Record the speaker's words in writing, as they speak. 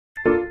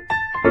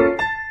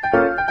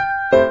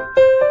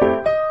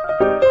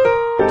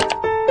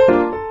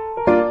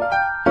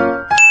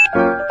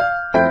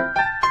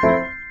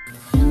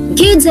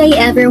day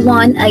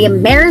everyone, I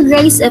am Mary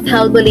Grace of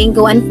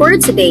Halbolingo, and for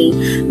today,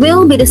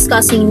 we'll be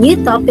discussing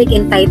new topic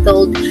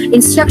entitled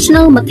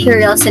Instructional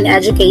Materials in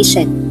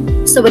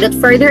Education. So without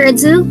further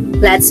ado,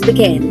 let's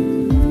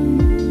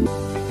begin.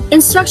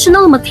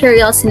 Instructional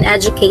materials in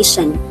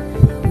education.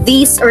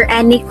 These are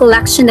any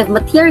collection of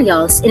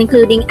materials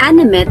including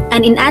animate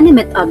and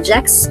inanimate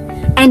objects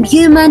and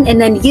human and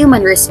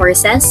non-human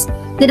resources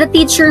that a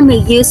teacher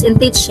may use in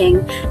teaching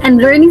and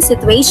learning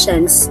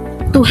situations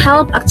to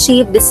help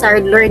achieve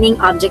desired learning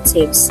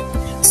objectives.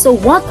 So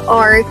what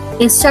are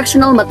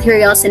instructional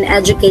materials in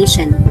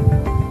education?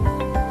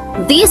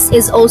 This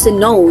is also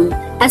known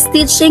as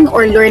teaching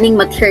or learning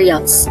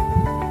materials.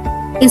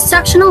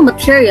 Instructional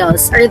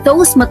materials are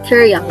those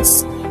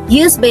materials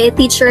used by a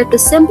teacher to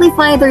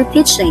simplify their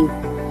teaching.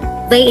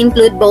 They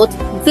include both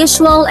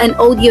visual and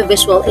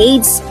audiovisual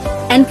aids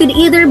and could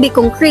either be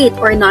concrete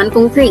or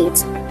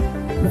non-concrete.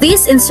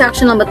 These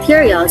instructional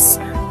materials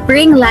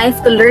bring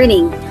life to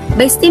learning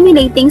by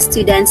stimulating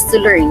students to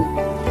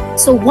learn.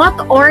 So what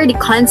are the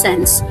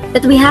contents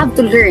that we have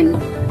to learn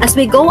as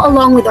we go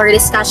along with our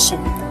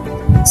discussion?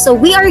 So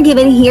we are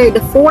given here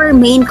the four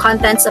main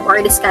contents of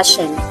our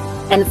discussion.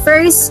 And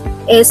first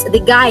is the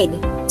guide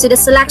to the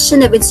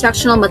selection of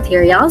instructional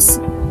materials.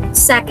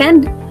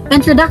 Second,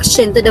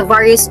 introduction to the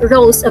various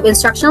roles of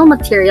instructional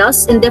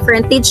materials in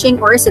different teaching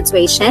or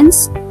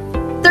situations.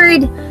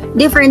 Third,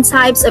 different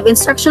types of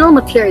instructional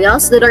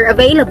materials that are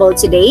available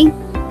today.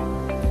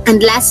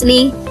 And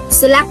lastly,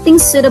 selecting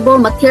suitable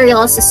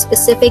materials to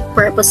specific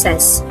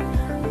purposes.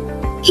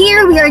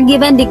 Here we are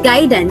given the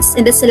guidance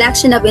in the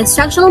selection of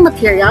instructional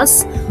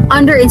materials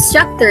under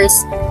instructors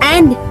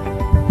and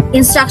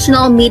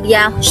instructional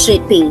media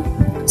should be.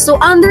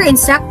 So under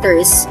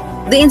instructors,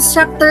 the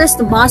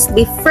instructors must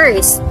be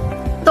first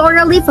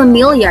thoroughly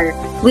familiar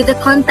with the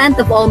content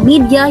of all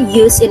media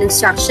used in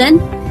instruction,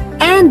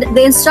 and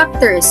the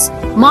instructors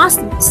must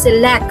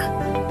select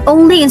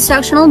only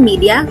instructional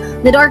media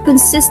that are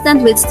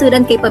consistent with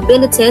student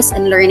capabilities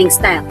and learning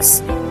styles.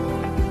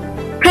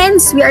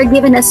 Hence, we are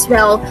given as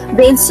well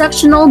the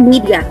instructional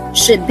media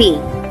should be.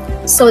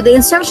 So the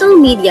instructional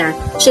media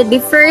should be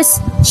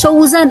first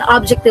chosen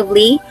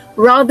objectively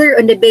rather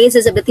on the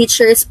basis of the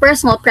teacher's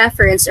personal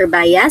preference or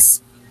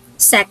bias.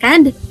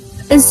 Second,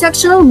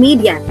 instructional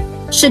media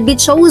should be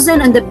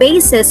chosen on the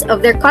basis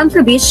of their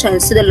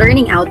contributions to the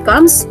learning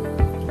outcomes.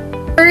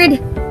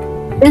 Third,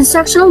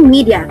 instructional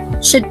media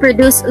should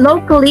produce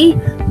locally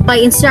by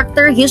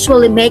instructor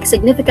usually make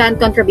significant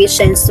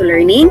contributions to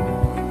learning.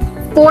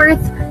 Fourth,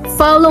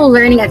 follow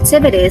learning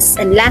activities.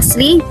 And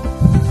lastly,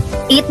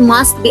 it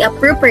must be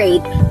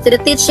appropriate to the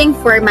teaching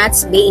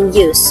formats being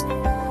used.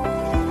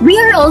 We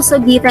are also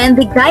given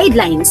the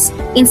guidelines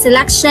in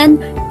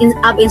selection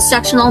of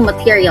instructional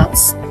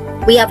materials.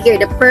 We have here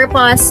the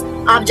purpose,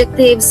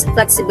 objectives,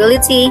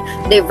 flexibility,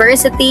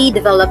 diversity,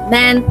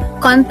 development,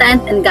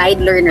 content, and guide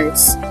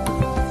learners.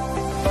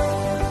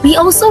 We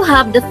also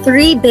have the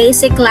three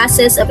basic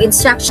classes of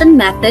instruction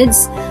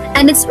methods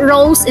and its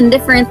roles in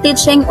different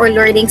teaching or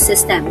learning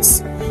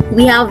systems.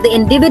 We have the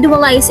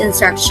individualized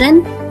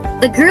instruction,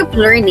 the group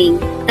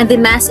learning, and the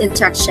mass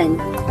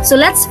instruction. So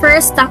let's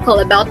first tackle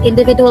about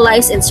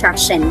individualized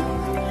instruction.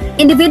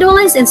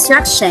 Individualized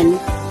instruction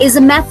is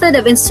a method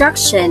of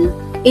instruction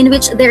in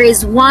which there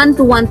is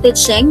one-to-one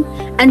teaching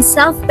and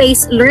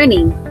self-paced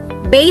learning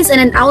based on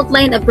an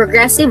outline of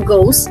progressive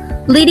goals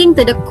leading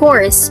to the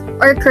course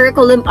or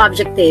curriculum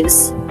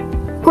objectives.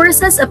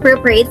 Courses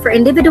appropriate for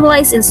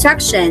individualized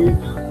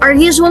instruction are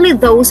usually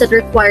those that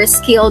require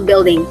skill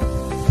building.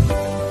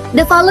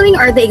 The following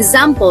are the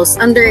examples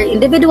under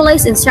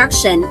individualized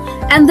instruction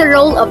and the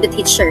role of the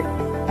teacher.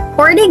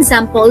 For the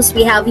examples,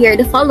 we have here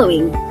the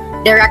following: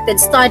 directed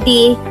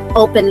study,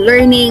 open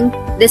learning,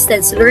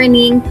 distance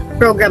learning,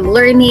 program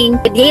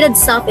learning, mediated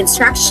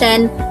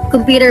self-instruction,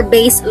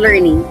 computer-based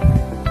learning.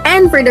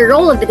 And for the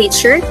role of the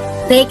teacher,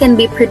 they can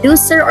be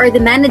producer or the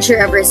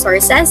manager of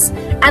resources.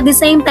 At the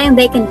same time,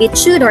 they can be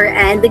tutor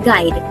and the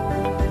guide.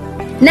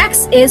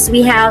 Next is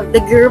we have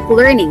the group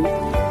learning.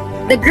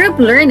 The group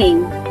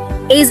learning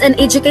is an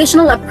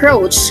educational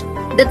approach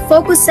that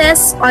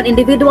focuses on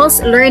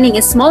individuals learning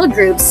in small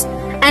groups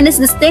and is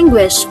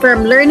distinguished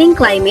from learning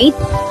climate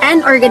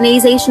and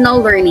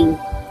organizational learning.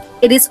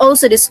 It is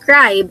also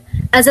described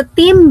as a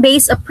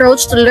team-based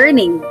approach to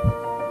learning,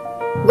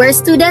 where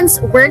students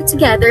work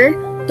together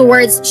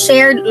towards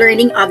shared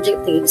learning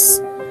objectives.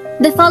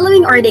 The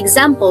following are the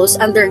examples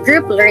under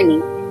group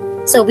learning.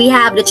 So we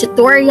have the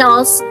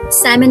tutorials,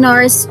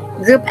 seminars,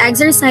 group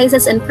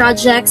exercises and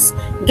projects,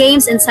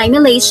 games and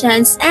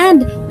simulations,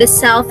 and the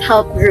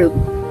self-help group.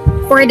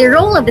 For the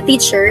role of the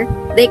teacher,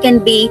 they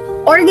can be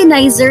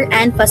organizer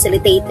and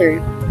facilitator.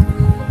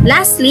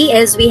 Lastly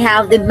is we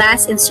have the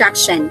mass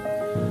instruction.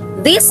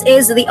 This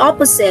is the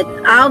opposite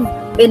of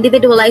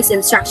individualized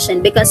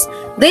instruction because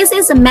this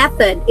is a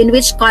method in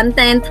which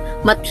content,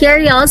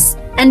 materials,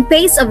 and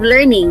pace of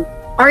learning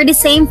are the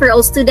same for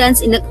all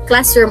students in a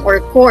classroom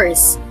or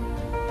course.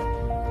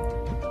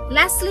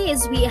 Lastly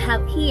is we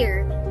have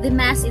here the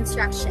mass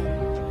instruction.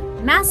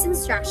 Mass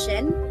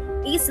instruction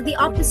is the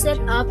opposite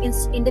of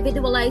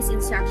individualized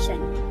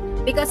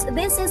instruction because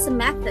this is a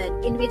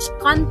method in which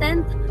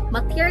content,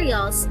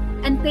 materials,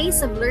 and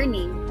pace of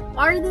learning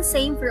are the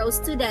same for all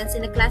students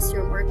in a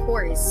classroom or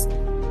course.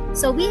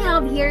 So we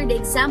have here the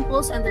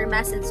examples under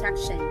mass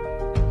instruction.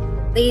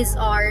 These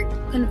are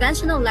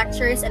conventional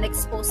lectures and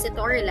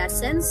expository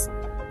lessons,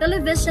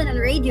 television and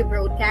radio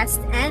broadcasts,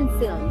 and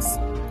films.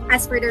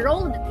 As for the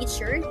role of the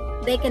teacher,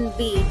 they can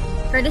be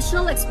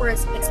traditional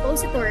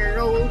expository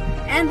role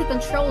and the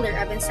controller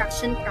of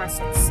instruction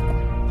process.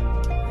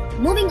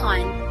 Moving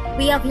on,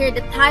 we have here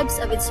the types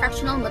of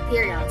instructional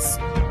materials.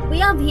 We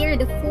have here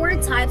the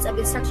 4 types of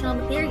instructional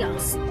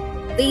materials.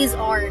 These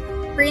are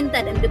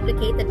printed and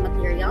duplicated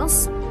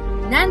materials,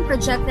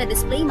 non-projected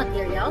display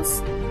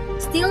materials,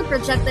 still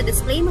projected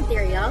display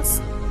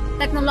materials,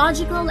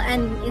 technological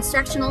and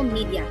instructional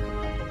media.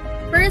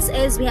 First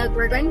is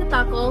we're going to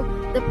tackle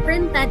the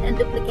printed and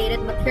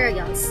duplicated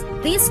materials.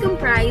 These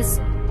comprise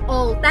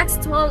all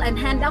textual and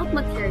handout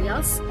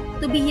materials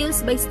to be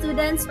used by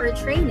students or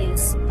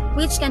trainees,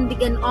 which can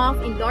begin off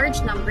in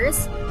large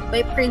numbers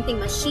by printing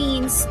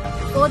machines,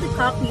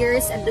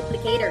 photocopiers, and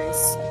duplicators.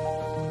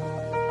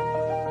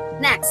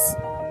 Next,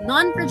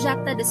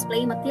 non-projected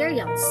display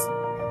materials.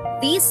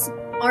 These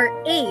are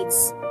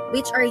aids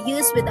which are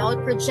used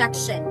without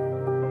projection.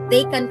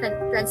 They can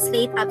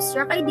translate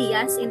abstract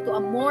ideas into a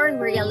more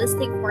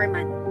realistic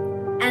format.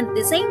 And at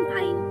the same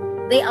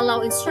time, they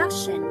allow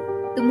instruction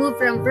to move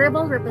from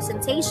verbal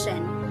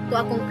representation to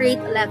a concrete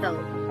level.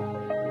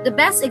 The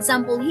best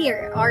example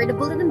here are the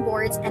bulletin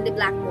boards and the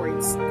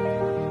blackboards.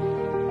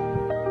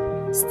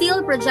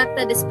 Still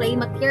projected display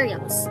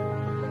materials.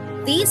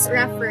 This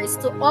refers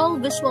to all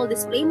visual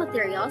display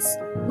materials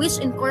which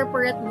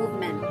incorporate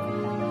movement.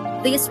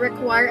 These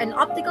require an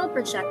optical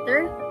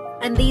projector,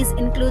 and these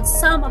include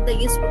some of the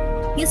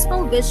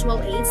useful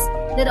visual aids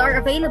that are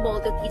available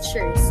to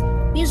teachers.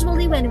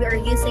 Usually when we are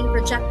using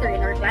projector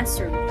in our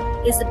classroom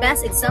is the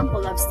best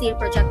example of still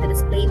projected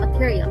display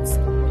materials.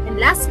 And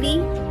lastly,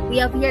 we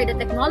have here the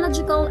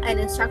technological and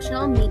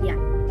instructional media.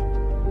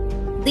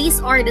 These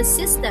are the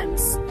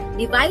systems,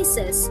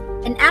 devices,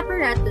 and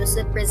apparatus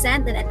that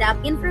present and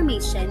adapt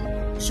information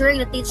during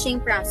the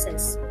teaching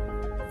process.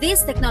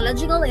 These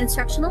technological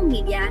instructional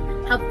media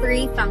have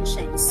 3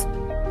 functions.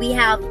 We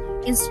have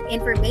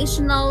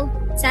informational,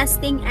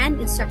 testing, and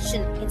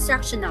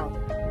instructional.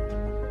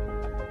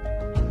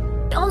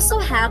 We also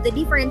have the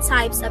different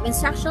types of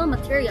instructional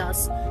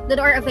materials that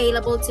are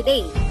available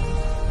today.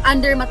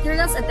 Under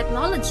materials and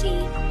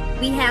technology,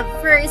 we have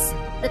first,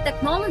 the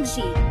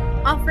technology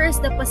offers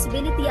the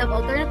possibility of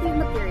alternative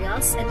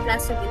materials and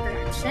classroom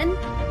interaction.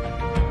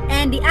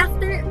 And the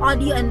after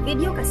audio and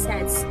video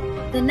cassettes,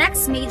 the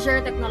next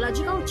major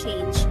technological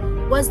change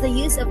was the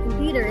use of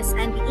computers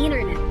and the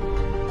internet.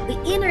 The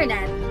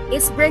internet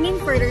is bringing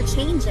further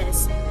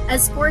changes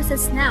as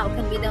courses now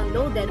can be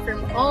downloaded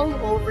from all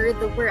over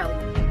the world.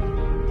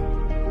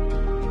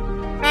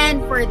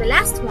 And for the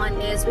last one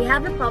is we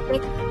have the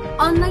topic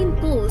online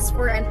tools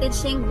for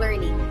teaching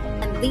learning.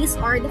 And these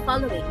are the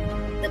following: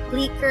 the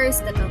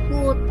Clickers, the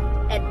Kahoot,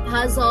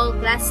 Edpuzzle,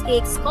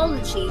 Classcake,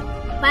 Schoology,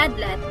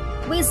 Padlet,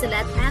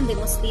 Quizlet, and the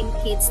Muslim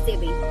Kids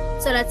TV.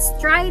 So let's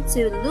try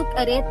to look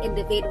at it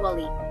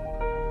individually.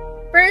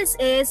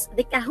 First is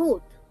the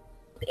Kahoot.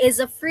 It is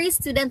a free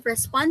student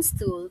response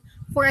tool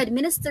for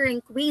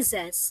administering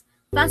quizzes,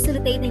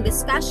 facilitating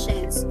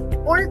discussions,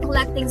 or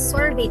collecting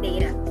survey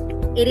data.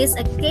 It is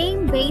a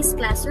game-based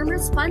classroom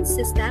response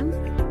system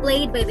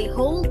played by the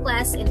whole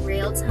class in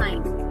real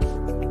time.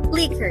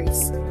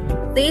 Clickers.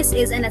 This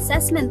is an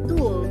assessment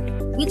tool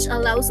which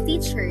allows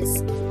teachers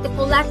to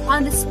collect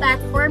on-the-spot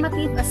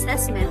formative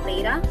assessment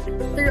data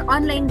through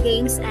online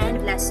games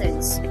and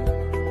lessons.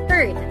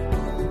 Third,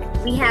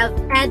 we have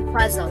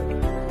Edpuzzle.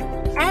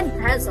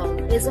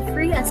 Edpuzzle is a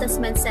free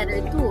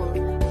assessment-centered tool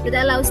that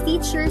allows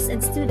teachers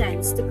and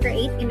students to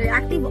create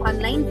interactive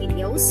online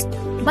videos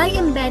by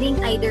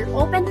embedding either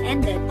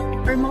open-ended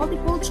or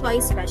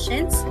multiple-choice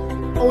questions,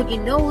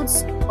 audio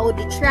notes,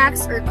 audio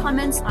tracks, or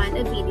comments on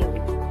a video.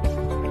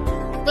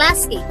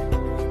 Classcake.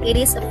 It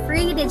is a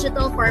free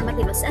digital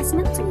formative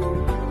assessment tool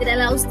that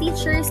allows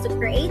teachers to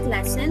create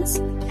lessons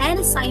and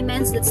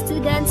assignments that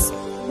students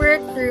work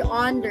through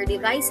on their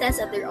devices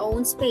at their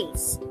own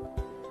space.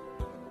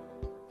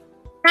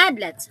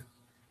 Padlet.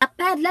 A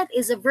Padlet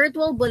is a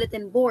virtual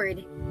bulletin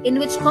board in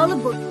which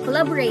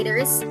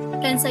collaborators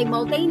can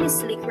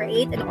simultaneously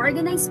create and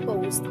organize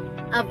posts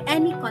of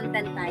any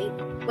content type,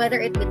 whether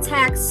it be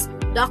text,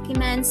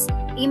 documents,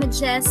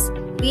 images,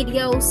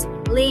 videos,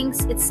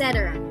 links,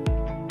 etc.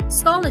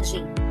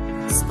 Schoology.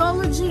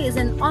 Schoology is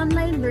an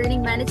online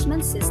learning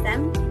management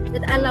system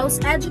that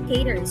allows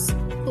educators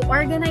to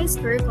organize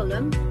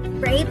curriculum,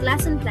 create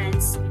lesson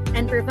plans,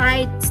 and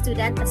provide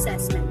student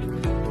assessment.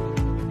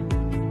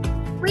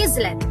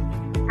 Quizlet.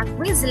 A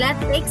Quizlet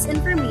takes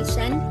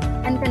information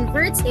and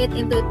converts it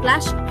into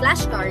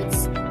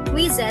flashcards,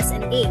 quizzes,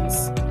 and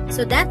games,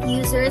 so that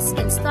users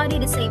can study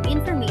the same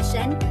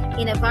information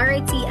in a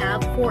variety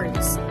of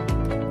forms.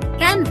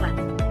 Canva.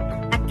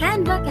 A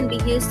Canva can be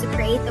used to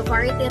create a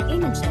variety of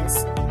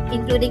images,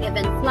 including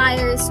event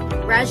flyers,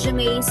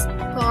 resumes,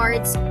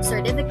 cards,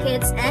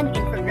 certificates, and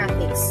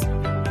infographics.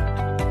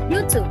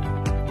 YouTube.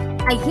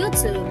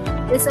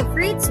 YouTube is a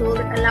free tool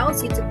that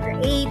allows you to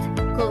create,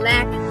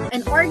 collect,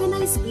 and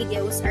organize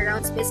videos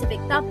around specific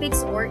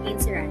topics or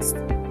interests.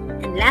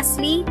 And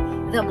lastly,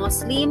 the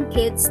Muslim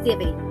Kids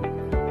TV.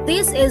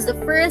 This is the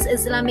first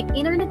Islamic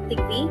internet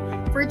TV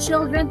for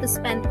children to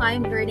spend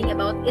time learning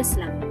about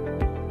Islam.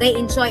 They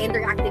enjoy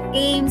interactive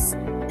games,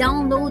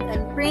 download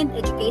and print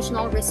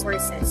educational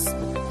resources.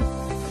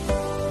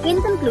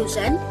 In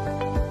conclusion,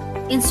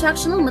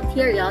 instructional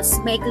materials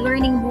make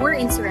learning more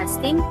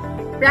interesting,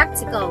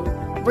 practical,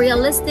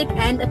 realistic,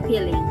 and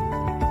appealing.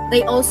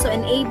 They also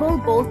enable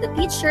both the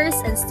teachers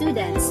and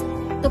students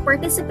to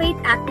participate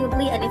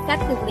actively and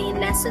effectively in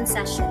lesson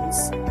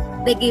sessions.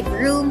 They give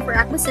room for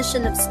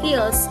acquisition of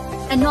skills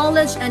and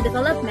knowledge and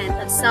development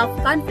of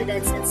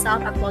self-confidence and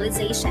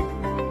self-actualization.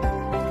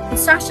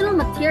 Instructional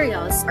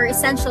materials are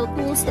essential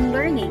tools in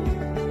learning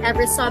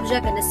every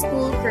subject in the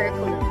school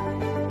curriculum.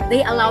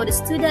 They allow the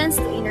students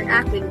to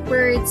interact with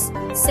words,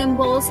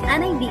 symbols,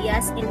 and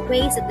ideas in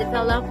ways that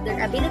develop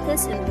their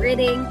abilities in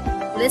reading,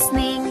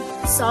 listening,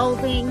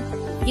 solving,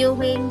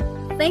 viewing,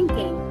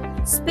 thinking,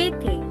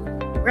 speaking,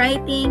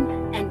 writing,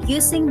 and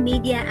using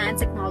media and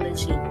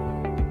technology.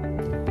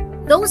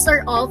 Those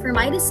are all for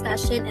my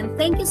discussion, and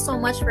thank you so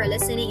much for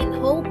listening and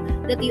hope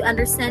that you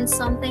understand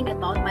something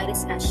about my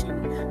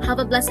discussion. Have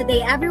a blessed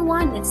day,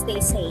 everyone, and stay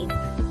safe.